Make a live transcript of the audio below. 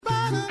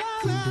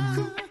You're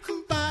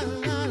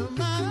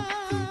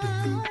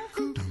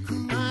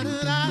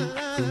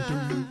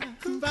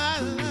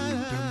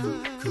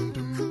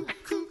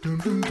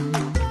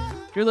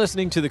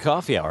listening to The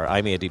Coffee Hour.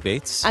 I'm Andy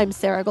Bates. I'm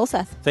Sarah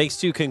Golseth. Thanks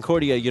to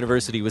Concordia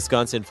University,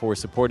 Wisconsin for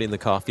supporting The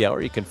Coffee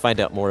Hour. You can find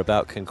out more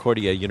about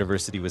Concordia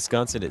University,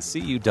 Wisconsin at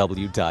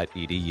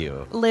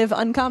cuw.edu. Live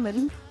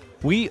uncommon.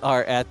 We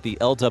are at the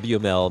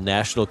LWML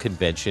National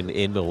Convention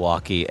in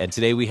Milwaukee, and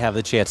today we have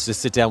the chance to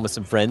sit down with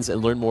some friends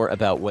and learn more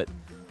about what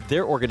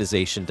their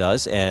organization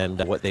does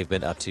and what they've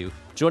been up to.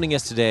 Joining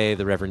us today,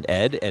 the Reverend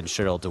Ed and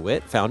Cheryl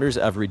DeWitt, founders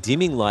of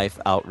Redeeming Life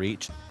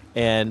Outreach.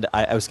 And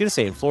I was going to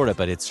say in Florida,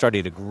 but it's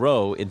starting to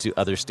grow into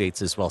other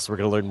states as well. So we're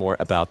going to learn more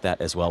about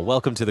that as well.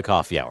 Welcome to the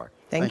Coffee Hour.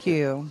 Thank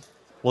you.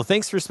 Well,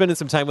 thanks for spending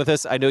some time with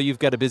us. I know you've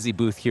got a busy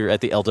booth here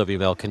at the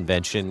LWML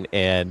convention,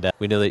 and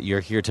we know that you're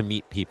here to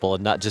meet people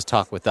and not just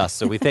talk with us.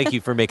 So we thank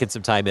you for making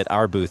some time at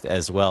our booth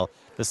as well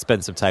to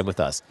spend some time with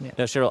us. Yeah.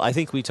 Now, Cheryl, I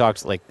think we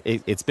talked,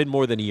 it's been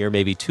more than a year,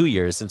 maybe 2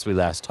 years since we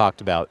last talked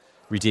about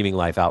Redeeming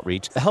Life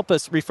Outreach. Help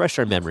us refresh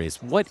our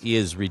memories. What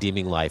is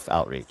Redeeming Life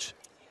Outreach?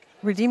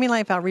 Redeeming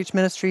Life Outreach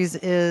Ministries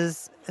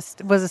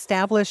was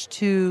established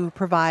to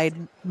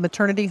provide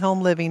maternity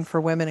home living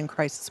for women in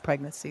crisis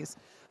pregnancies,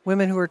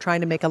 women who are trying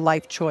to make a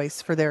life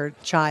choice for their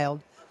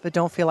child, but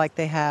don't feel like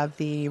they have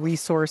the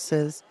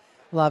resources,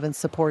 love, and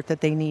support that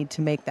they need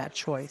to make that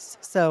choice.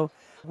 So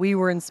we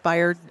were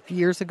inspired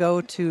years ago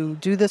to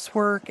do this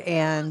work,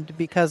 and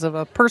because of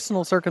a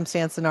personal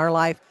circumstance in our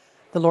life,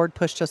 the Lord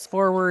pushed us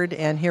forward,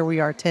 and here we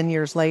are 10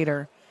 years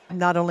later.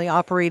 Not only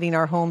operating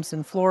our homes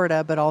in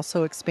Florida, but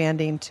also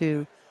expanding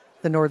to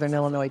the Northern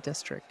Illinois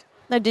district.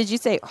 Now, did you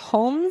say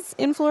homes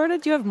in Florida?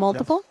 Do you have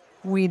multiple? Yes.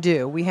 We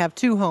do. We have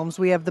two homes.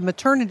 We have the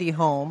maternity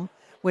home,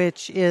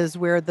 which is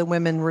where the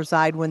women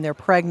reside when they're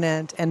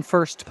pregnant and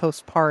first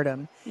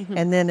postpartum. Mm-hmm.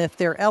 And then if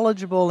they're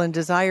eligible and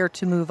desire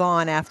to move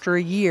on after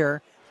a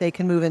year, they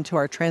can move into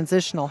our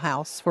transitional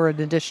house for an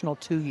additional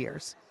 2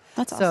 years.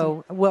 That's awesome.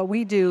 So what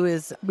we do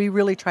is we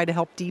really try to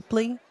help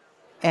deeply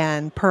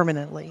and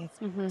permanently.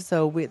 Mm-hmm.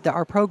 So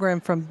our program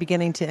from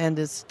beginning to end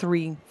is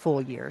 3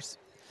 full years.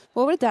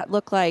 What would that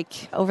look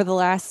like over the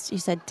last, you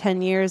said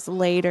 10 years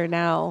later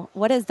now?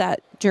 What has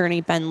that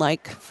journey been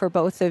like for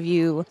both of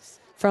you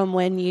from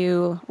when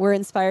you were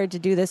inspired to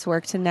do this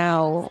work to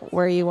now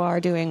where you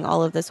are doing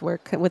all of this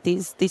work with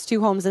these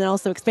two homes and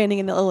also expanding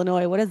into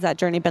Illinois? What has that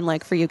journey been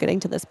like for you getting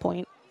to this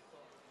point?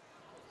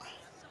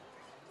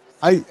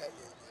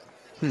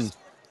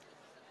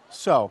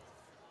 So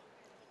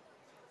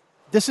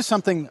this is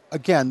something,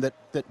 again,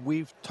 that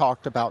we've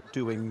talked about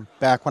doing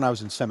back when I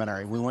was in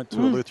seminary. We went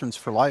to a Lutherans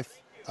for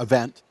Life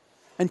event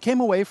and came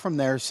away from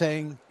there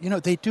saying,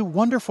 they do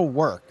wonderful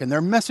work and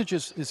their message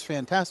is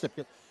fantastic.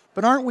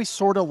 But aren't we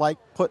sort of like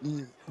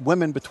putting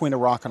women between a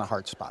rock and a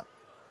hard spot?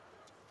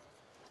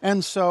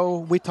 And so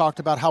we talked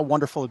about how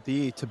wonderful it'd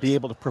be to be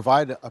able to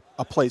provide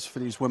a place for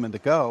these women to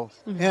go.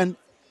 Mm-hmm.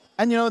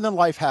 And then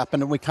life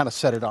happened and we kind of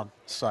set it on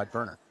the side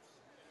burner.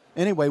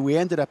 Anyway, we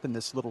ended up in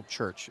this little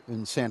church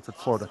in Sanford,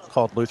 Florida,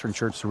 called Lutheran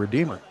Church the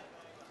Redeemer.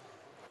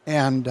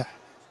 And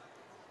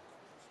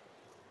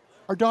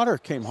our daughter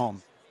came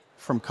home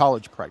from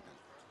college pregnant.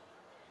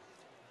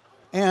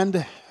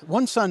 And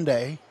one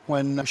Sunday,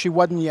 when she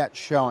wasn't yet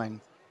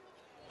showing,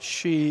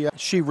 she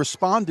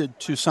responded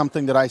to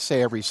something that I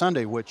say every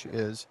Sunday, which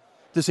is,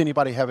 does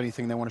anybody have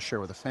anything they want to share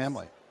with the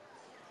family?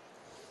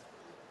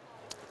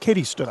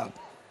 Katie stood up.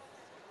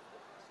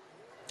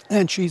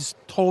 And she's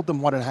told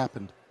them what had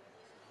happened.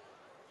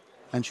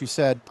 And she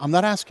said, I'm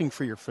not asking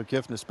for your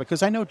forgiveness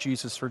because I know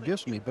Jesus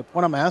forgives me, but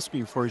what I'm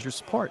asking for is your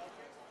support.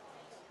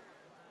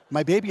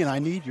 My baby and I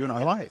need you in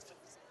our life.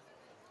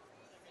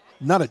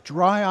 Not a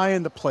dry eye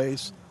in the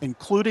place,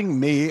 including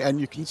me, and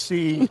you can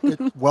see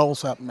it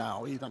wells up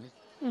now even.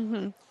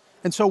 Mm-hmm.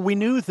 And so we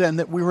knew then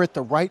that we were at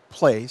the right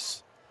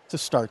place to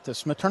start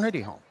this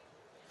maternity home.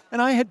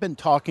 And I had been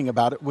talking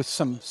about it with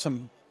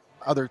some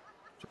other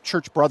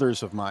church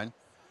brothers of mine,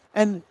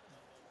 and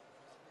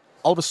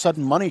all of a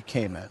sudden money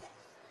came in.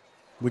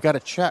 We got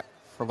a check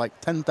for like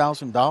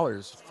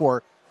 $10,000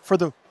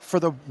 for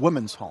the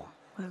women's home.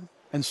 Wow.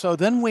 And so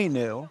then we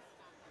knew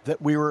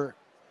that we were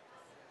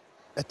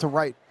at the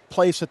right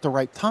place at the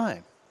right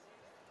time.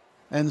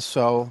 And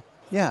so,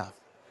 yeah.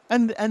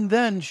 And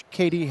then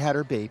Katie had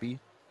her baby.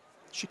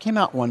 She came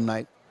out one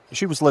night.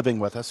 She was living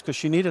with us because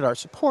she needed our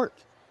support.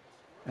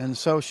 And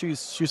so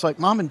she's like,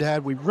 Mom and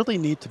Dad, we really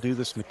need to do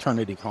this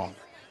maternity home.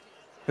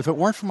 If it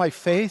weren't for my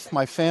faith,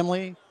 my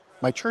family,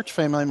 my church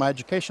family, my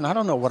education, I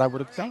don't know what I would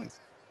have done.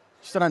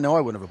 She said, I know I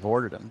would have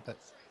aborted him, but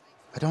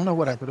I don't know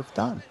what I would have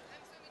done.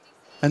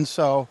 And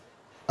so,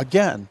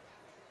 again,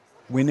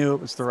 we knew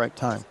it was the right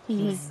time.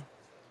 Mm-hmm.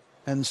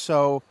 And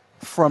so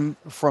from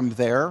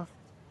there,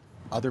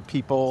 other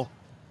people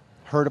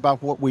heard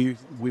about what we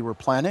were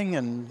planning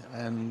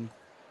and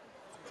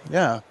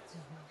yeah.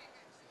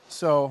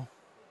 So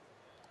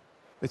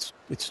it's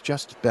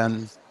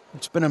been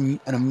an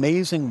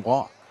amazing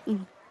walk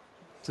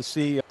to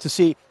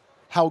see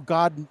how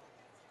God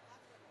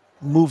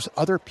moves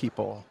other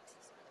people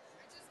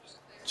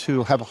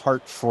to have a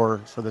heart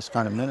for this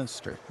kind of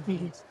ministry.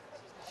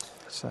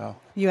 So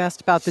You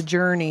asked about the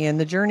journey, and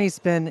the journey's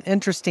been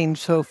interesting.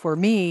 So for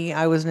me,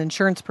 I was an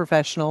insurance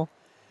professional,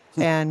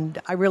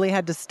 and I really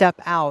had to step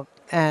out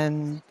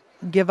and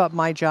give up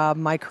my job,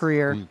 my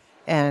career,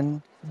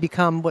 and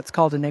become what's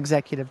called an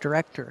executive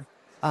director.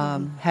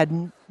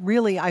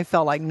 Really, I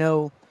felt like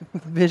no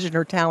vision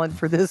or talent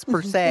for this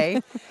per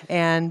se,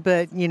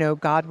 but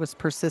God was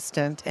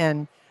persistent.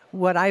 And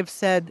what I've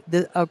said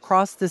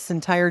across this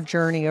entire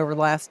journey over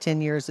the last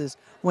 10 years is,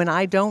 when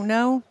I don't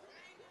know,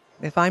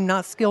 if I'm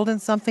not skilled in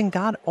something,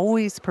 God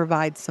always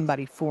provides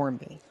somebody for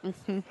me.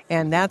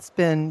 And that's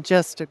been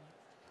just a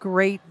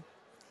great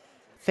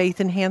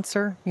faith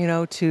enhancer,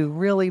 to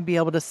really be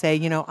able to say,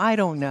 I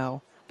don't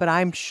know, but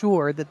I'm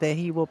sure that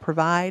He will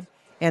provide,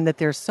 and that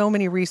there's so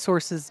many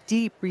resources,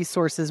 deep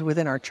resources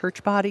within our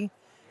church body,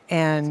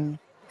 and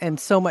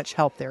so much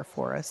help there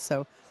for us.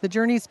 So the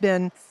journey's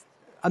been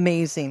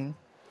amazing,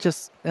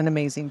 just an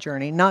amazing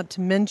journey, not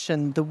to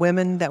mention the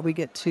women that we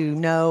get to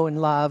know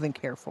and love and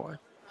care for.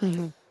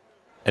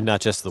 And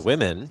not just the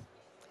women,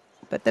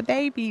 But the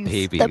babies.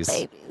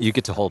 babies. You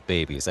get to hold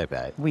babies, I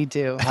bet. We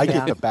do. I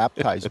get to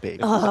baptize babies.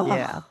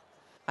 Yeah.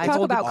 I Talk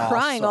hold about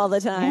crying all the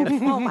time.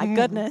 Oh, my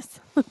goodness.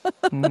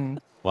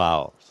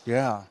 Wow.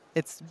 Yeah.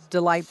 It's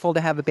delightful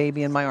to have a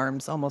baby in my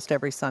arms almost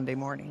every Sunday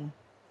morning.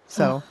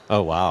 So,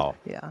 Oh, wow.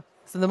 yeah.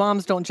 So the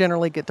moms don't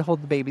generally get to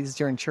hold the babies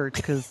during church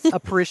because a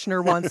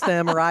parishioner wants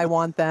them, or I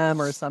want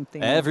them, or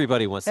something.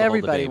 Everybody wants to hold the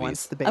Everybody babies.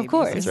 wants the babies. Of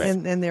course. And, That's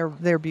right. and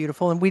they're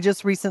beautiful. And we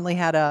just recently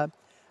had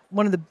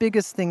one of the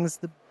biggest things,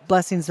 the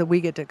blessings that we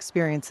get to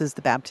experience, is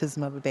the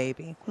baptism of a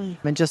baby.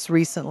 And just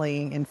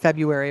recently, in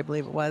February, I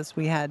believe it was,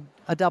 we had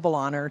a double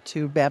honor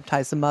to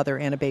baptize a mother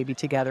and a baby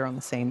together on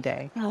the same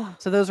day.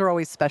 So those are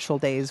always special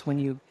days when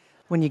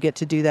you get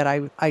to do that.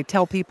 I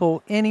tell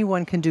people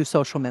anyone can do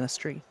social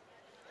ministry.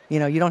 You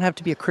don't have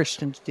to be a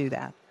Christian to do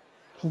that.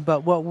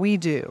 But what we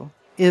do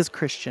is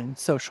Christian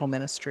social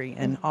ministry.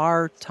 And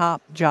our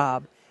top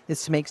job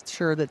is to make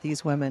sure that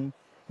these women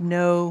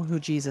know who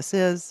Jesus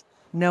is,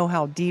 know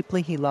how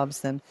deeply He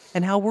loves them,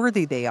 and how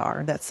worthy they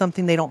are. That's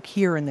something they don't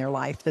hear in their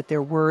life, that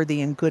they're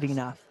worthy and good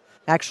enough.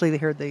 Actually, they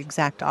hear the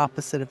exact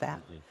opposite of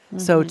that.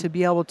 So to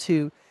be able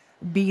to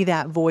be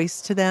that voice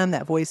to them,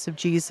 that voice of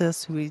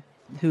Jesus,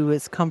 who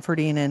is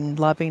comforting and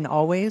loving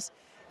always,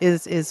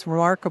 is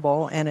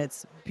remarkable. And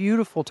it's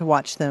beautiful to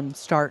watch them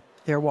start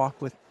their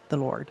walk with the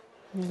Lord.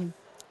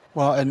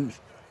 Well, and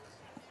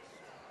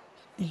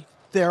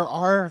there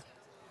are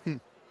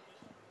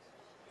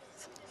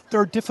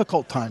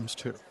difficult times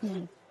too.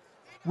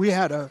 We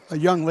had a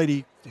young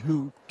lady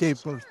who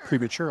gave birth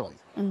prematurely.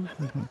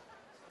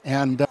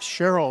 And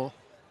Cheryl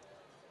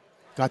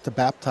got to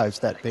baptize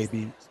that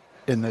baby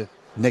in the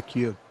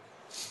NICU.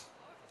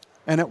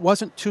 And it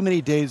wasn't too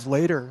many days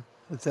later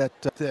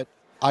that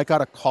I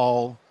got a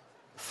call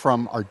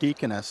from our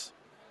deaconess,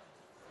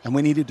 and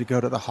we needed to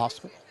go to the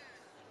hospital.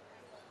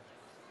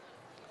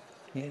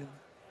 Yeah.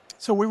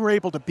 So we were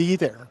able to be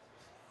there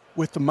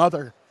with the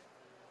mother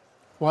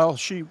while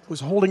she was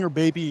holding her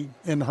baby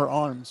in her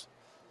arms,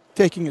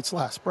 taking its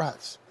last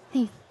breaths.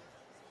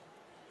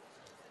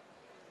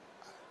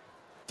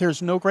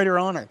 There's no greater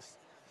honor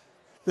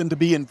than to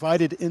be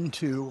invited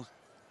into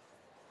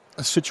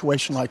a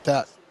situation like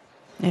that.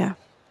 Yeah.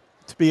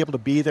 To be able to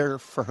be there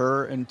for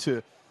her and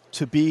to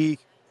be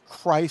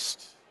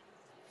Christ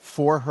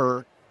for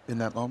her in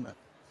that moment.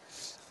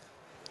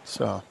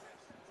 So,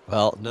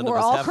 Well, none We're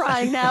of all us have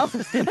crying now.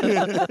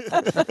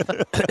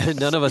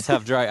 none of us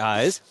have dry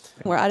eyes.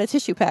 We're out of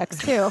tissue packs,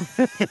 too.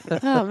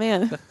 Oh,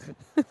 man.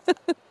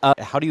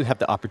 How do you have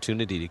the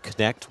opportunity to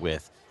connect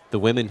with the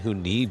women who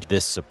need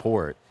this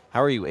support?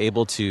 How are you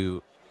able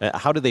to?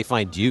 How do they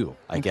find you?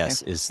 I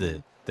guess is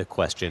the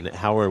question.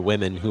 How are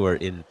women who are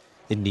in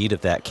need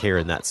of that care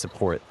and that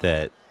support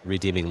that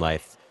Redeeming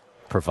Life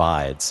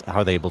provides?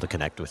 How are they able to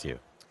connect with you?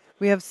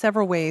 We have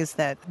several ways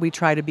that we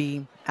try to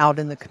be out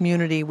in the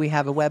community. We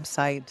have a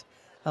website.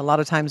 A lot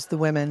of times the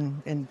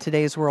women in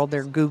today's world,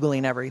 they're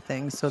Googling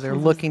everything. So they're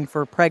looking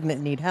for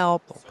pregnant need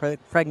help, or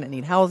pregnant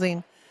need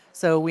housing.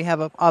 So we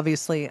have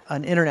obviously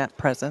an internet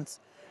presence.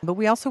 But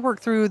we also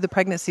work through the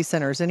pregnancy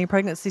centers. Any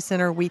pregnancy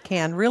center we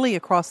can, really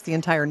across the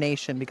entire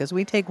nation, because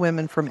we take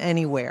women from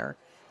anywhere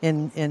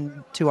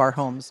into our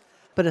homes.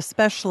 But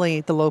especially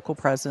the local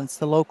presence,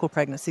 the local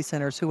pregnancy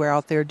centers who are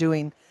out there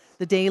doing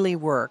the daily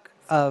work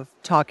of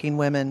talking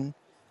women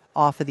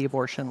off of the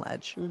abortion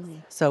ledge.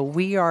 So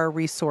we are a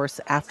resource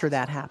after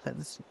that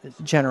happens,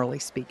 generally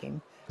speaking.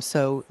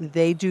 So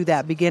they do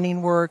that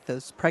beginning work,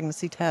 those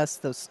pregnancy tests,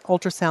 those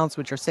ultrasounds,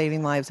 which are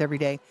saving lives every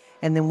day.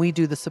 And then we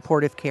do the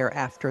supportive care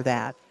after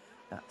that.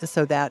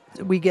 So that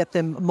we get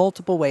them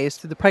multiple ways.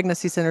 Through the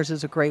pregnancy centers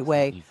is a great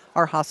way.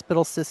 Our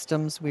hospital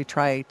systems, we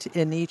try to,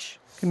 in each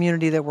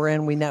community that we're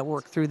in, we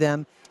network through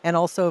them. And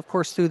also, of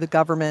course, through the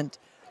government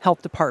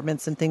health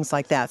departments and things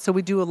like that. So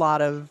we do a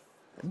lot of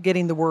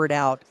getting the word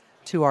out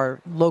to our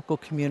local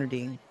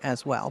community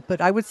as well.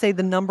 But I would say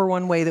the number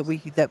one way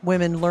that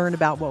women learn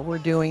about what we're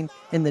doing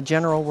in the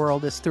general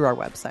world is through our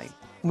website.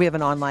 We have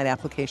an online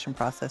application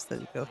process that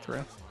you go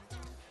through.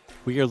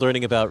 We are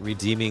learning about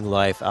Redeeming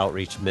Life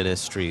Outreach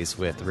Ministries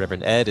with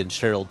Reverend Ed and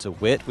Cheryl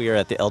DeWitt. We are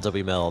at the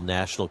LWML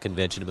National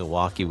Convention in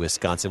Milwaukee,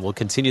 Wisconsin. We'll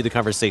continue the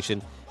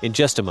conversation in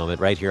just a moment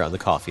right here on the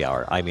Coffee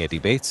Hour. I'm Andy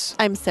Bates.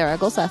 I'm Sarah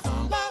Golseth.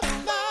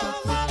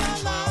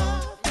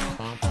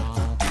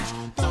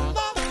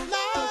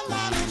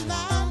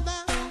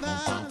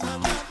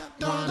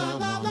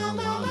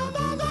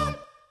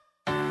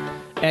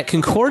 At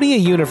Concordia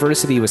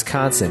University,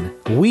 Wisconsin,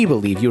 we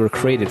believe you were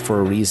created for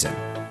a reason: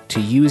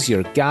 to use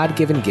your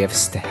God-given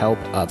gifts to help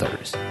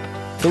others,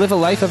 to live a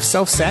life of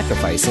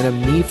self-sacrifice in a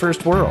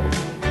me-first world,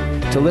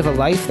 to live a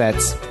life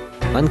that's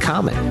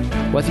uncommon.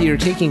 Whether you're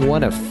taking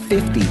one of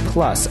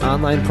 50-plus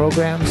online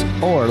programs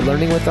or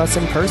learning with us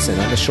in person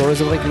on the shores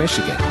of Lake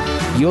Michigan,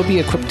 you'll be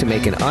equipped to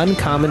make an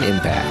uncommon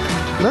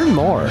impact. Learn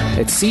more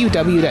at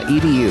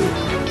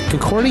cuw.edu.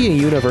 Concordia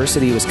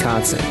University,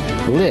 Wisconsin.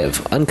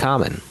 Live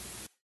uncommon.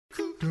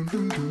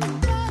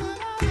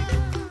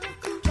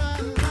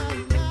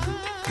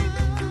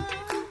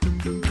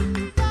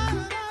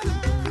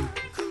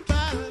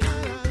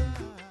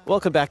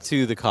 Welcome back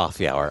to the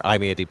Coffee Hour.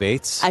 I'm Andy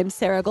Bates. I'm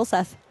Sarah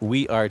Golseth.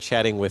 We are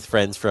chatting with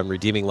friends from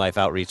Redeeming Life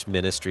Outreach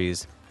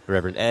Ministries,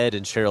 Reverend Ed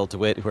and Cheryl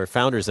DeWitt, who are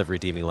founders of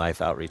Redeeming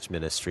Life Outreach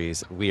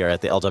Ministries. We are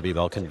at the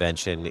LWML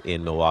Convention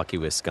in Milwaukee,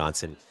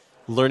 Wisconsin,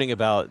 learning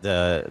about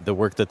the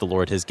work that the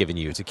Lord has given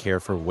you to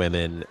care for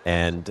women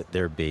and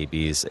their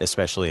babies,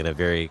 especially in a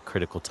very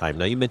critical time.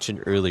 Now, you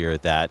mentioned earlier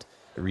that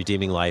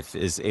Redeeming Life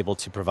is able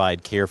to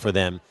provide care for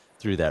them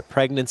through that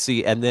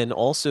pregnancy, and then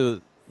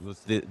also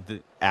the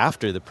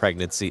after the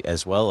pregnancy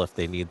as well, if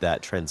they need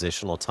that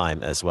transitional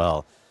time as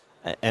well.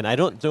 And I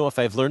don't know if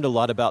I've learned a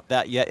lot about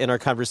that yet in our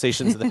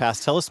conversations in the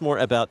past. Tell us more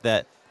about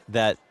that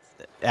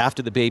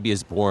after the baby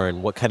is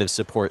born, what kind of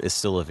support is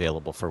still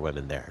available for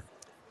women there?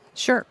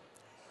 Sure.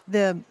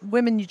 The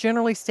women, you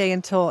generally stay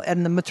in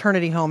the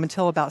maternity home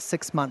until about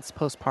 6 months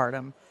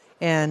postpartum.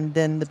 And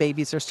then the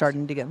babies are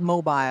starting to get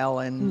mobile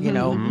and,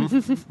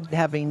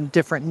 having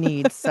different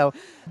needs. So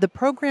the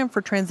program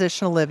for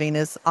transitional living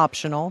is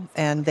optional,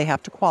 and they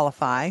have to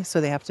qualify.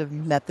 So they have to have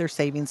met their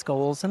savings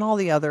goals and all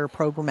the other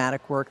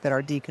programmatic work that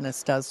our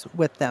deaconess does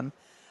with them,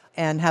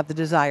 and have the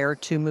desire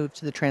to move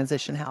to the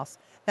transition house.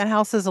 That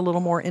house is a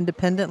little more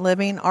independent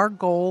living. Our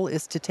goal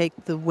is to take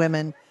the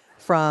women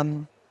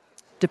from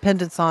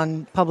dependence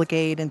on public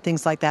aid and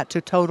things like that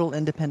to total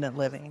independent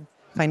living,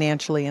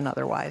 financially and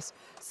otherwise.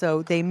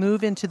 So they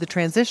move into the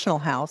transitional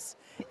house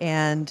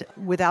and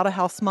without a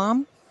house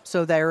mom.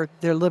 So they're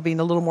living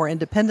a little more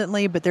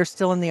independently, but they're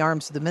still in the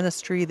arms of the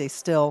ministry. They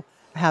still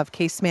have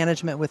case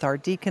management with our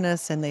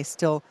deaconess, and they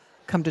still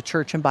come to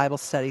church and Bible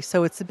study.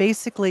 So it's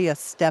basically a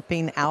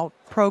stepping out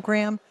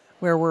program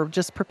where we're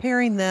just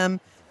preparing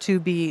them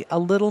to be a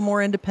little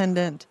more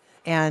independent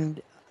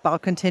and while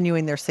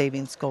continuing their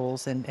savings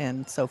goals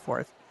and so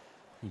forth.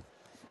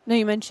 Now,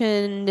 you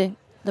mentioned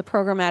the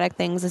programmatic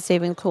things, the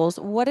savings goals.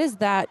 What does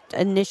that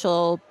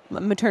initial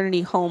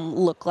maternity home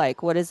look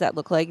like? What does that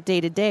look like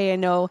day to day? I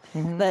know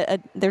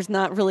that there's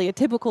not really a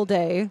typical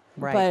day,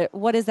 Right. but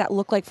what does that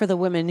look like for the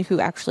women who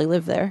actually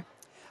live there?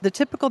 The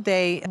typical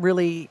day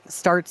really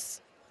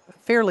starts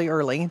fairly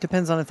early.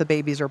 Depends on if the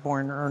babies are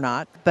born or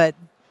not. But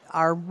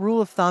our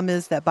rule of thumb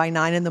is that by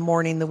 9 in the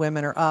morning, the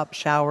women are up,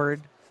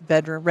 showered,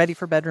 ready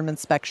for bedroom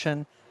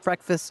inspection,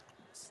 breakfast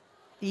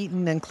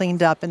eaten and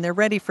cleaned up, and they're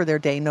ready for their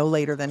day no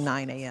later than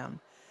 9 a.m.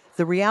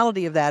 The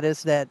reality of that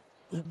is that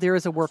there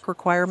is a work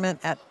requirement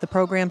at the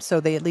program, so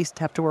they at least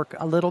have to work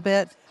a little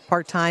bit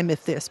part-time,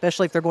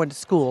 especially if they're going to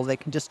school. They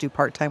can just do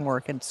part-time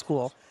work in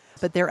school.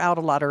 But they're out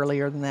a lot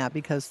earlier than that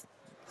because,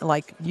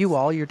 like you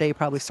all, your day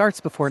probably starts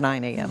before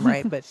 9 a.m.,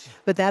 right? But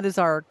that is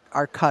our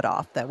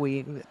cutoff, that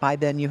by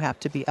then you have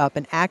to be up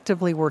and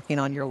actively working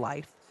on your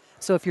life.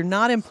 So if you're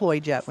not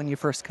employed yet when you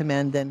first come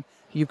in, then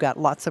you've got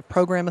lots of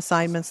program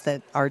assignments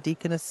that our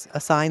deaconess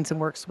assigns and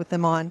works with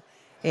them on,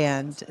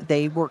 and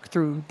they work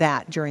through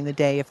that during the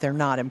day if they're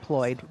not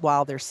employed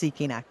while they're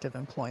seeking active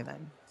employment.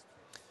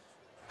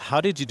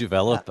 How did you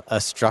develop a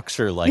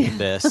structure like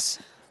this?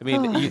 I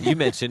mean, you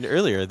mentioned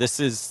earlier, this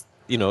is,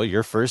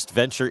 your first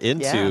venture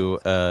into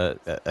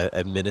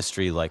a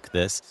ministry like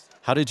this.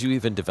 How did you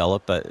even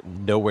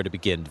know where to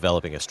begin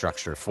developing a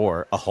structure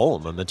for a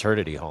home, a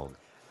maternity home?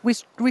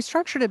 We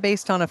structured it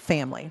based on a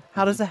family.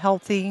 How does a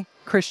healthy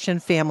Christian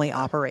family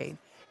operate?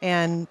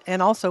 And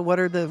also, what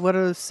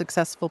do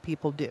successful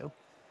people do?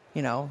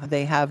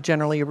 They have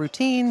generally a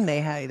routine.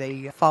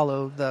 They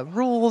follow the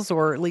rules,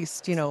 or at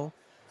least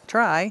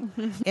try.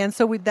 And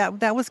so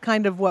that was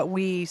kind of what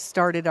we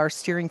started our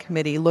steering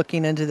committee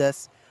looking into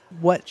this.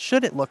 What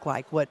should it look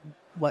like? What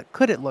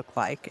could it look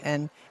like?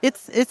 And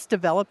it's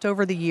developed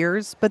over the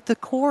years, but the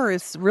core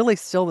is really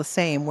still the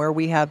same, where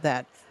we have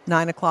that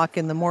 9 o'clock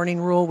in the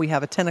morning rule. We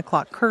have a 10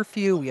 o'clock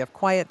curfew. We have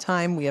quiet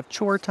time. We have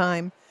chore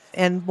time.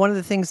 And one of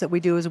the things that we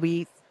do is we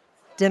eat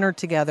dinner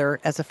together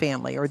as a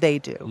family, or they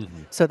do.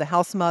 Mm-hmm. So the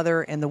house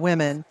mother and the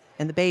women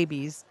and the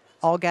babies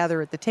all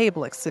gather at the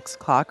table at 6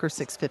 o'clock or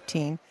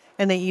 6:15,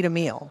 and they eat a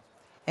meal.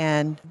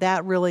 And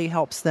that really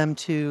helps them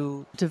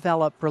to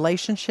develop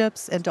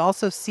relationships and to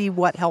also see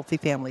what healthy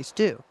families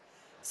do.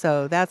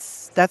 So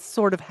that's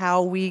sort of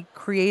how we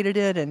created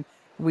it. And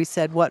we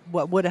said, what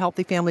would a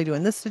healthy family do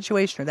in this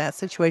situation or that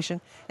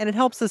situation? And it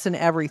helps us in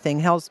everything.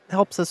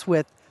 Helps us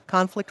with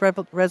conflict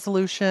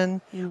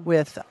resolution,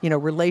 with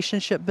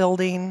relationship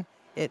building,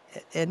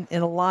 in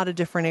a lot of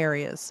different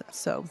areas.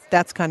 So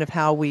that's kind of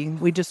how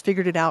we just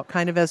figured it out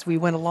kind of as we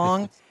went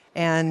along.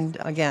 And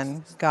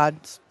again, God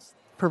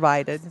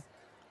provided.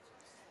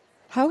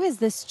 How has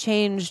this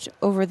changed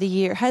over the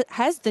year?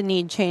 Has the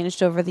need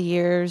changed over the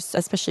years,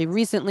 especially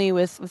recently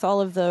with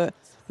all of the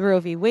Roe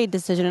v. Wade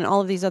decision and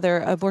all of these other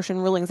abortion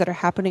rulings that are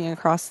happening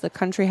across the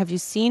country? Have you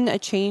seen a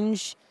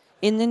change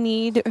in the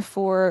need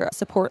for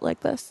support like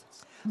this?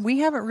 We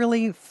haven't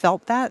really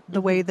felt that the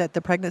way that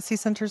the pregnancy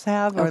centers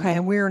have, Okay.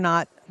 and we're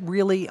not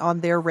really on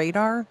their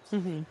radar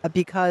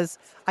because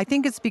I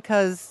think it's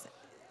because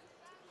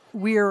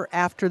we're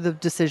after the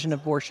decision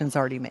abortion's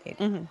already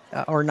made,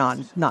 or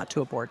not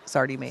to abort is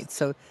already made.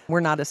 So we're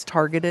not as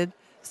targeted.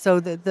 So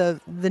the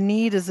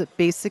need is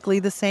basically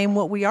the same.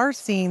 What we are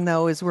seeing,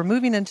 though, is we're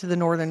moving into the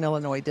Northern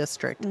Illinois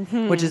district,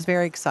 which is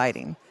very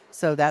exciting.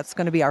 So that's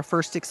going to be our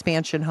first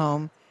expansion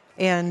home.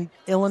 And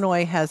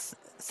Illinois has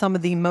some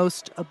of the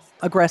most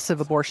aggressive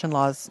abortion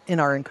laws in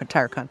our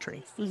entire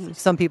country.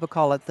 Some people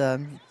call it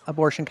the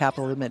abortion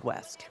capital of the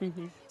Midwest.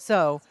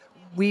 So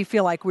we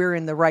feel like we're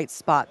in the right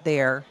spot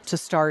there to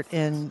start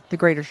in the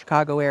greater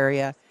Chicago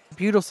area.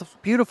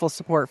 Beautiful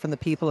support from the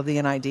people of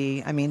the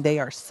NID. I mean, they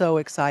are so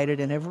excited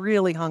and have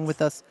really hung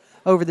with us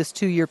over this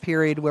 2-year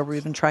period where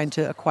we've been trying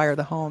to acquire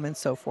the home and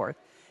so forth.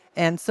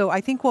 And so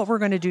I think what we're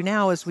going to do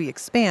now as we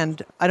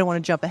expand, I don't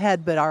want to jump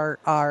ahead, but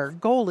our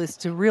goal is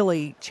to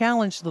really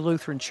challenge the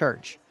Lutheran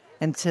Church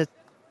and to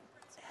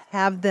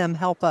have them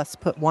help us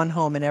put one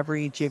home in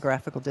every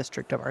geographical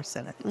district of our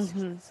Synod.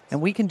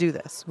 And we can do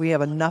this. We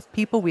have enough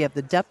people. We have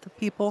the depth of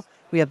people.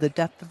 We have the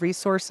depth of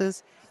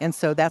resources. And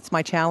so that's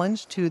my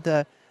challenge to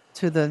the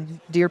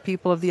dear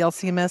people of the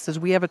LCMS is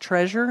we have a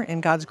treasure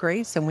in God's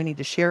grace, and we need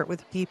to share it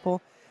with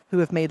people who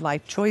have made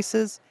life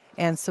choices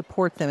and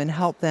support them and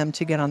help them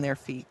to get on their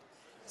feet.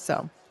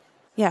 So,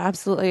 yeah,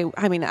 absolutely.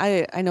 I mean,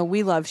 I know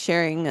we love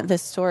sharing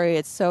this story.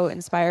 It's so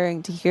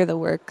inspiring to hear the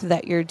work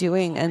that you're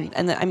doing.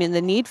 And I mean,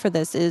 the need for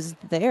this is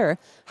there.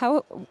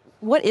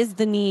 What is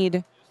the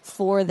need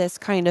for this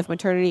kind of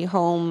maternity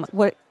home?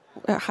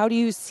 How do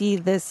you see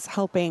this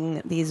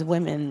helping these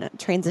women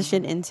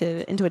transition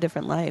into a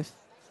different life?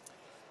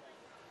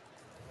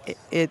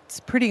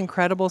 It's pretty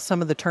incredible,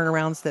 some of the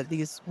turnarounds that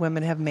these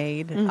women have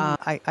made.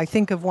 I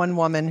think of one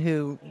woman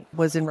who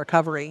was in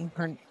recovery,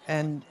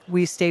 and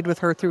we stayed with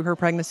her through her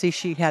pregnancy.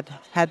 She had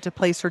to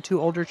place her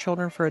 2 older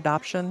children for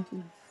adoption.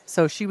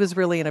 So she was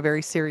really in a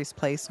very serious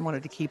place and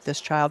wanted to keep this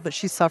child, but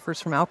she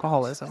suffers from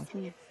alcoholism.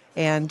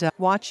 And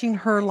watching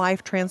her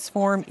life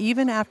transform,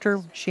 even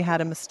after she had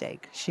a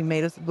mistake, she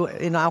made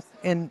in AA,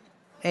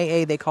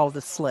 they call it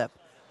a slip,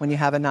 when you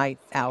have a night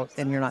out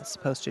and you're not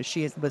supposed to.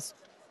 She was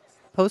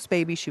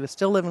post-baby, she was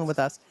still living with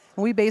us,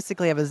 and we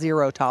basically have a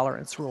 0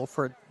 tolerance rule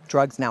for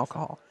drugs and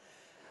alcohol.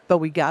 But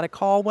we got a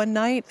call one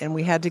night, and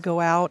we had to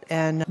go out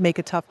and make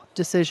a tough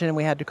decision, and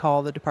we had to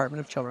call the Department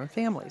of Children and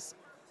Families.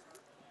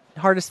 The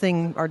hardest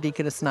thing our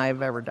deaconess and I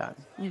have ever done.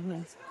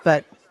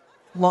 But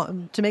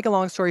to make a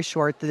long story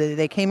short,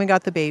 they came and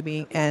got the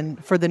baby,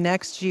 and for the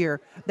next year,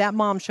 that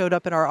mom showed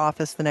up in our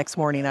office the next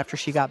morning after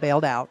she got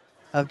bailed out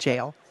of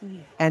jail,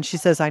 and she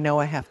says, "I know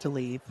I have to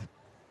leave."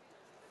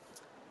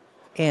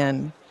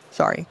 And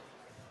sorry.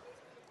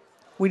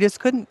 We just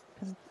couldn't.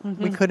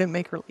 We couldn't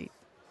make her leave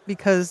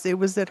because it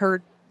was at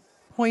her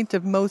point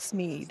of most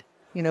need,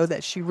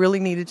 that she really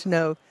needed to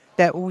know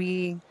that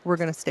we were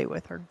going to stay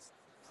with her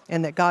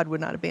and that God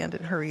would not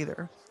abandon her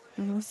either.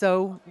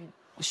 So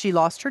she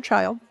lost her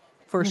child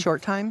for a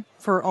short time,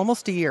 for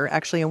almost a year,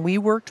 actually. And we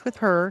worked with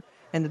her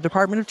and the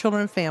Department of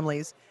Children and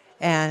Families.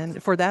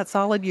 And for that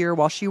solid year,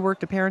 while she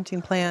worked a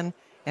parenting plan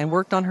and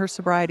worked on her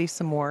sobriety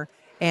some more.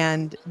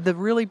 And the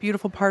really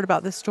beautiful part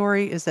about this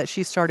story is that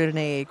she started an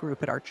AA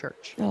group at our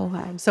church. Oh,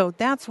 wow. So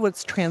that's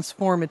what's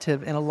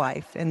transformative in a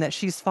life, and that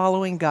she's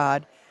following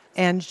God.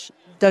 And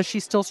does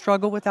she still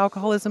struggle with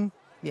alcoholism?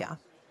 Yeah,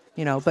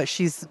 but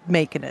she's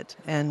making it,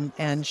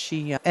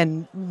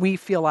 and we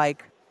feel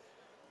like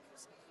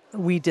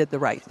we did the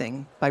right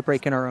thing by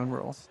breaking our own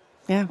rules.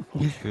 Yeah.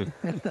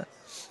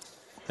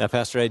 Now,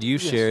 Pastor Ed, you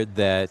shared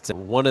that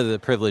one of the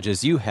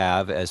privileges you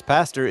have as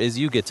pastor is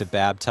you get to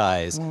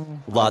baptize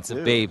lots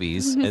of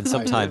babies and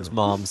sometimes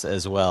moms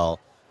as well.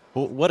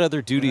 What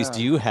other duties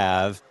do you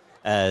have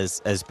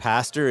as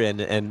pastor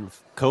and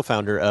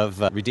co-founder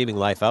of Redeeming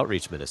Life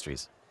Outreach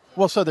Ministries?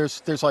 Well, so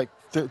there's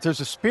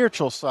a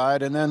spiritual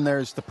side, and then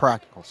there's the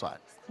practical side.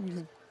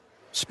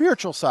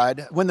 Spiritual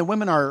side, when the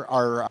women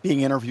are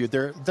being interviewed,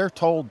 they're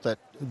told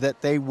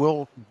that they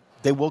will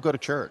go to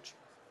church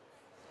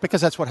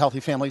because that's what healthy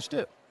families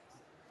do.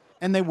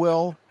 And they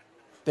will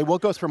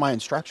go through my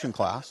instruction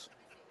class,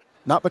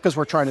 not because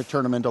we're trying to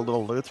turn them into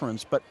little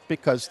Lutherans, but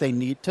because they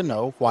need to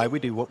know why we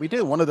do what we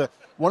do. One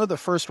of the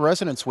first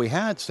residents we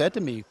had said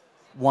to me,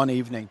 one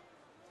evening,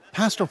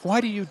 "Pastor,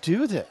 why do you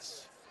do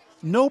this?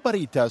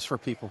 Nobody does for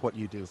people what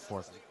you do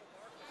for them."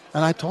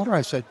 And I told her,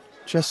 I said,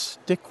 "Just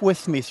stick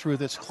with me through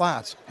this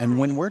class, and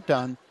when we're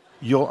done,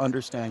 you'll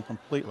understand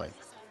completely."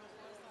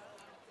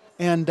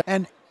 And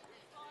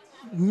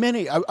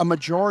a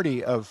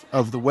majority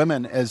of the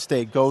women, as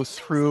they go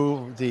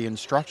through the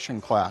instruction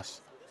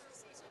class,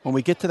 when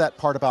we get to that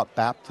part about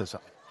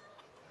baptism,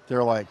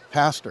 they're like,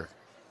 "Pastor,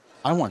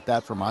 I want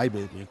that for my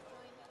baby.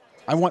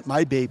 I want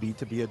my baby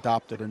to be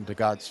adopted into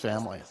God's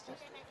family."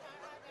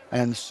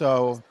 And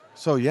so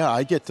yeah,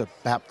 I get to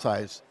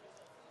baptize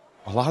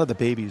a lot of the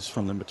babies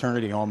from the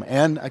maternity home,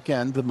 and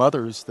again, the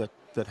mothers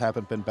that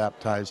haven't been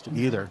baptized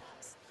either.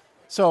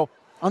 So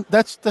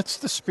that's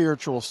the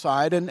spiritual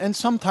side, and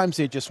sometimes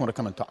they just want to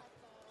come and talk.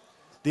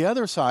 The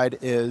other side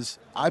is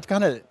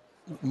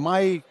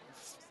my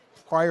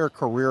prior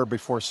career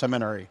before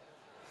seminary,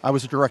 I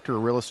was a director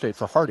of real estate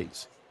for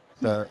Hardee's,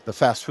 the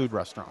fast food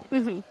restaurant.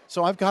 Mm-hmm.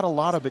 So I've got a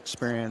lot of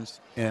experience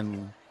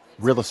in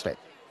real estate.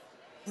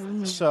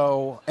 Mm-hmm.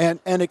 So and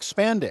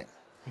expanding.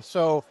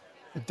 So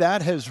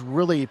that has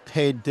really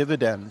paid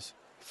dividends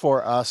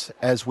for us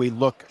as we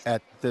look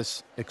at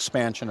this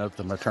expansion of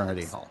the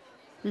maternity home.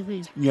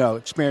 Mm-hmm.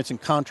 Experiencing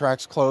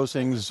contracts,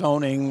 closing,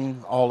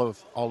 zoning, all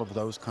of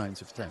those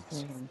kinds of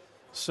things. Mm-hmm.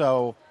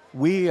 So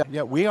we're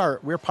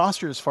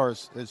postured as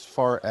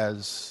far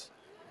as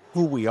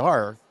who we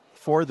are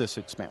for this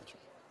expansion.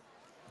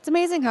 It's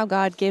amazing how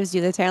God gives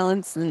you the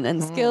talents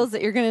and skills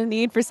that you're going to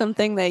need for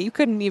something that you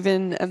couldn't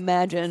even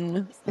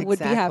imagine would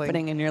be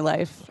happening in your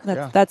life.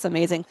 That's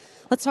amazing.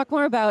 Let's talk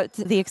more about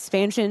the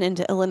expansion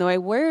into Illinois.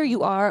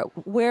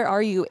 Where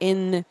are you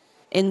in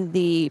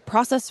the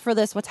process for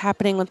this? What's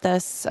happening with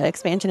this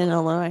expansion in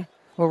Illinois?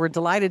 Well, we're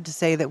delighted to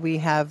say that we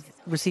have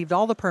received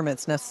all the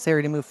permits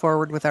necessary to move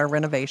forward with our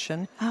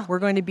renovation. Oh. We're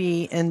going to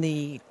be in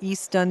the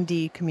East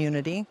Dundee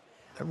community,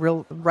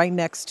 right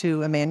next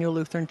to Emmanuel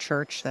Lutheran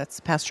Church. That's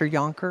Pastor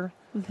Yonker,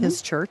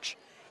 his church.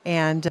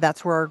 And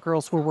that's where our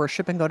girls will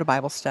worship and go to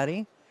Bible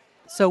study.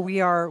 So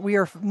we are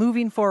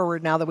moving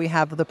forward now that we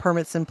have the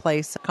permits in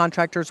place.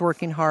 Contractors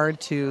working hard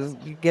to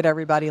get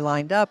everybody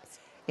lined up.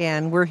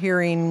 And we're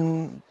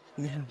hearing,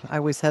 I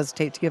always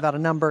hesitate to give out a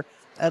number,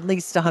 at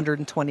least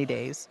 120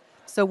 days.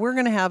 So we're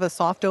going to have a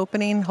soft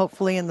opening,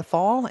 hopefully in the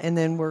fall, and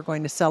then we're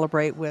going to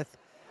celebrate with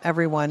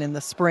everyone in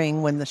the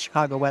spring when the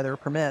Chicago weather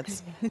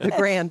permits, the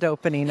grand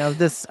opening of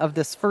this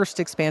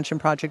first expansion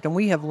project. And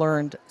we have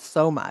learned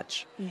so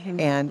much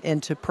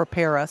and to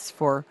prepare us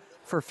for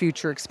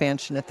future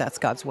expansion if that's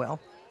God's will.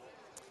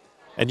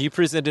 And you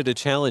presented a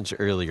challenge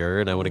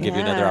earlier, and I want to give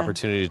you another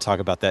opportunity to talk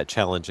about that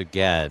challenge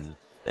again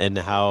and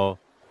how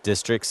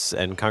districts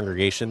and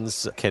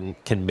congregations can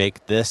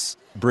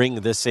bring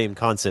this same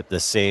concept,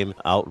 this same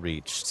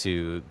outreach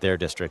to their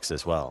districts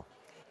as well.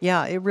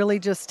 Yeah, it really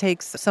just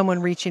takes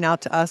someone reaching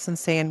out to us and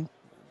saying,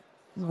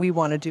 we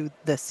want to do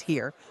this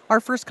here. Our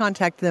first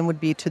contact then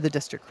would be to the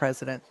district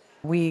president.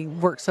 We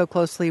work so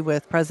closely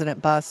with President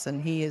Buss,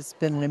 and he has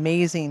been an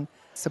amazing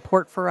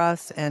support for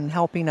us and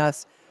helping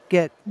us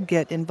get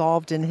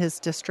involved in his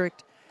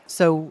district.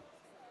 So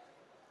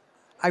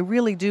I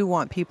really do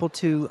want people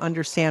to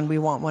understand we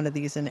want one of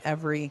these in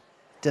every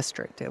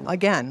district.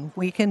 Again,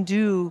 we can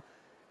do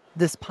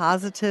this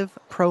positive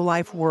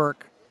pro-life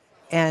work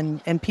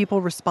and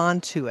people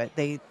respond to it.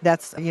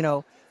 That's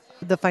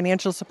the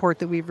financial support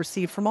that we've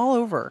received from all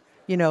over,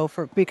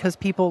 because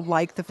people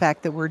like the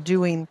fact that we're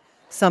doing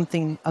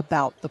something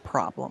about the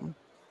problem.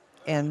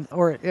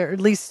 Or at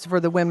least for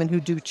the women who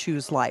do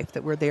choose life,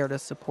 that we're there to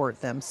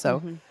support them.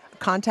 So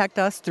contact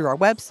us through our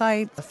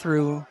website,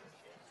 through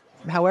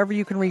however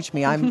you can reach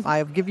me.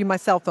 I'll give you my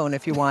cell phone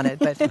if you want it.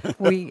 But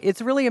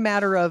it's really a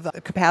matter of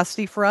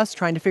capacity for us,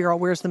 trying to figure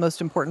out where's the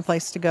most important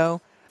place to go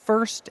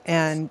first.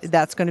 And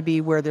that's going to be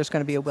where there's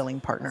going to be a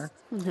willing partner.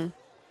 Mm-hmm.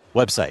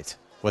 Website.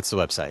 What's the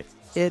website?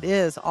 It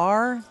is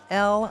rlom.org.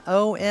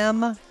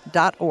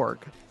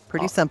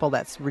 Pretty simple.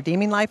 That's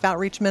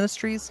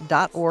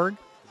redeeminglifeoutreachministries.org.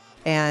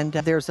 And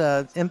there's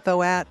a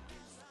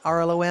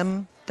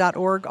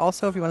info@rlom.org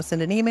also if you want to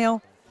send an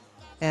email.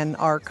 And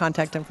our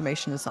contact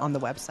information is on the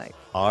website.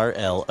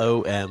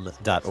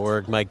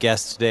 rlom.org. My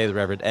guests today, the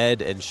Reverend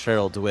Ed and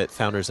Cheryl DeWitt,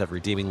 founders of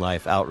Redeeming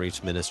Life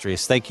Outreach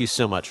Ministries. Thank you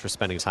so much for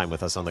spending time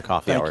with us on the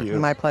Coffee Hour. Thank you.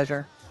 My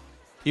pleasure.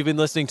 You've been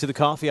listening to the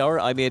Coffee Hour.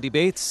 I'm Andy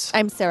Bates.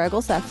 I'm Sarah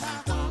Gulseth.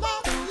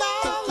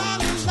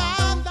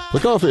 The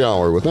Coffee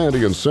Hour with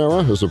Andy and Sarah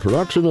is a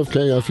production of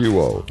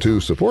KFUO. To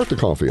support the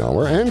Coffee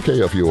Hour and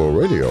KFUO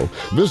Radio,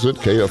 visit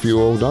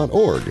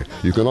KFUO.org.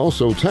 You can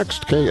also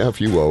text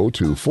KFUO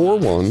to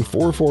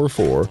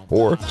 41444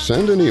 or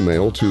send an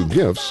email to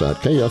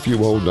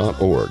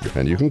gifts@KFUO.org.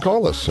 And you can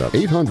call us at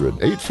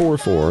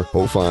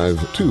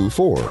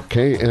 800-844-0524.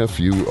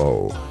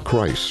 KFUO.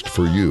 Christ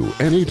for you,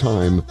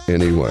 anytime,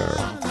 anywhere.